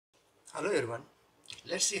Hello everyone,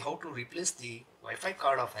 let's see how to replace the Wi-Fi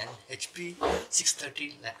card of an HP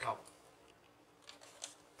 630 laptop.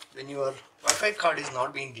 When your Wi-Fi card is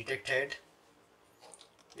not being detected,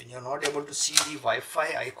 when you are not able to see the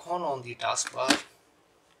Wi-Fi icon on the taskbar,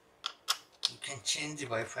 you can change the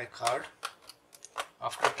Wi-Fi card.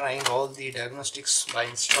 After trying all the diagnostics by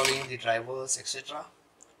installing the drivers, etc.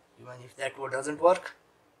 Even if that doesn't work,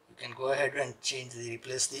 you can go ahead and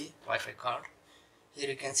replace the Wi-Fi card. Here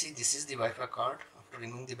you can see this is the Wi-Fi card. After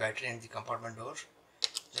removing the battery and the compartment door,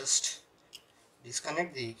 just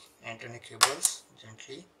disconnect the antenna cables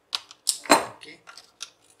gently. Okay,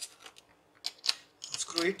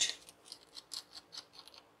 unscrew it.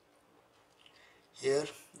 Here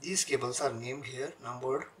these cables are named here,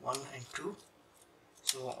 numbered 1 and 2.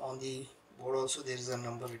 So on the board also there is a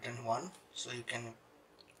number written 1, so you can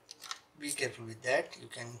be careful with that. You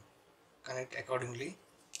can connect accordingly.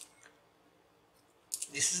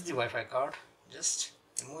 This is the Wi-Fi card. Just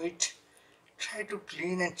remove it. Try to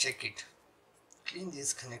clean and check it. Clean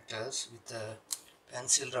these connectors with a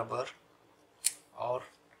pencil rubber or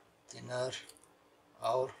thinner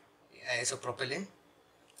or isopropylene.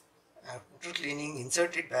 After cleaning,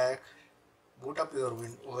 insert it back, boot up your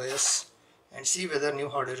OS and see whether new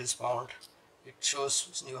hardware is found. It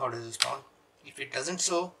shows new hardware is found. If it doesn't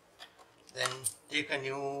show, then take a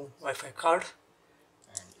new Wi-Fi card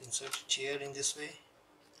and insert it here in this way,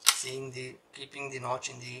 keeping the notch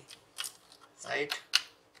in the side.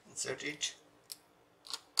 Insert it,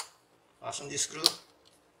 fasten the screw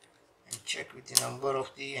and check with the number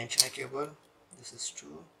of the antenna cable. This is 2.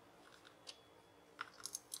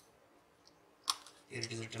 Here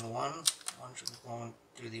it is written 1. 1 should go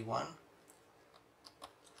to the 1.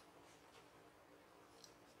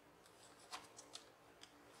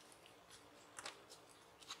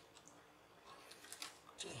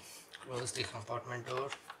 Okay, close the compartment door.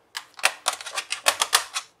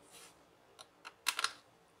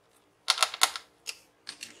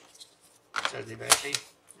 Insert the battery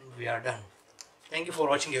and we are done. Thank you for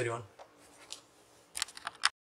watching everyone.